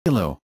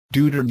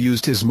Duterte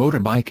used his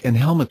motorbike and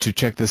helmet to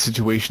check the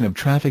situation of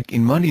traffic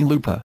in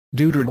Muntinlupa.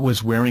 Duterte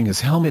was wearing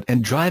his helmet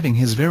and driving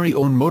his very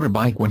own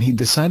motorbike when he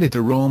decided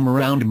to roam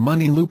around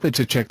Muntinlupa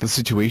to check the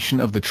situation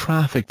of the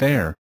traffic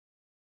there.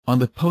 On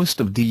the post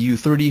of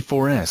Duterte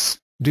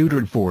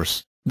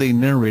Force, they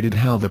narrated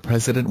how the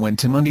president went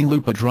to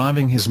Muntinlupa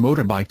driving his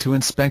motorbike to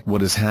inspect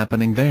what is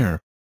happening there.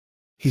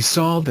 He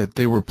saw that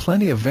there were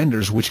plenty of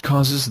vendors, which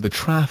causes the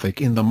traffic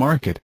in the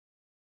market.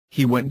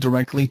 He went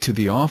directly to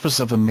the office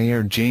of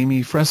Mayor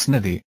Jaime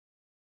Fresnedi.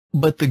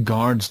 But the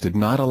guards did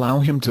not allow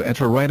him to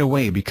enter right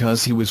away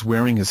because he was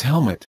wearing his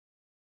helmet.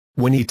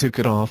 When he took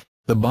it off,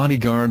 the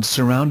bodyguards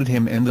surrounded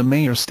him and the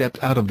mayor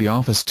stepped out of the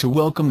office to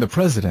welcome the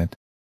president.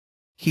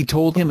 He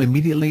told him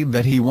immediately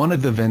that he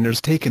wanted the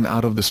vendors taken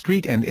out of the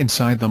street and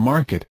inside the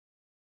market.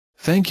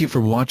 Thank you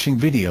for watching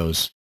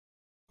videos.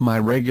 My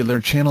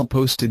regular channel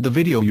posted the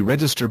video. You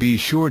register. Be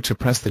sure to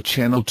press the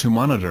channel to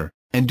monitor,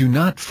 and do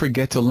not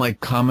forget to like,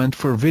 comment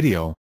for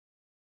video.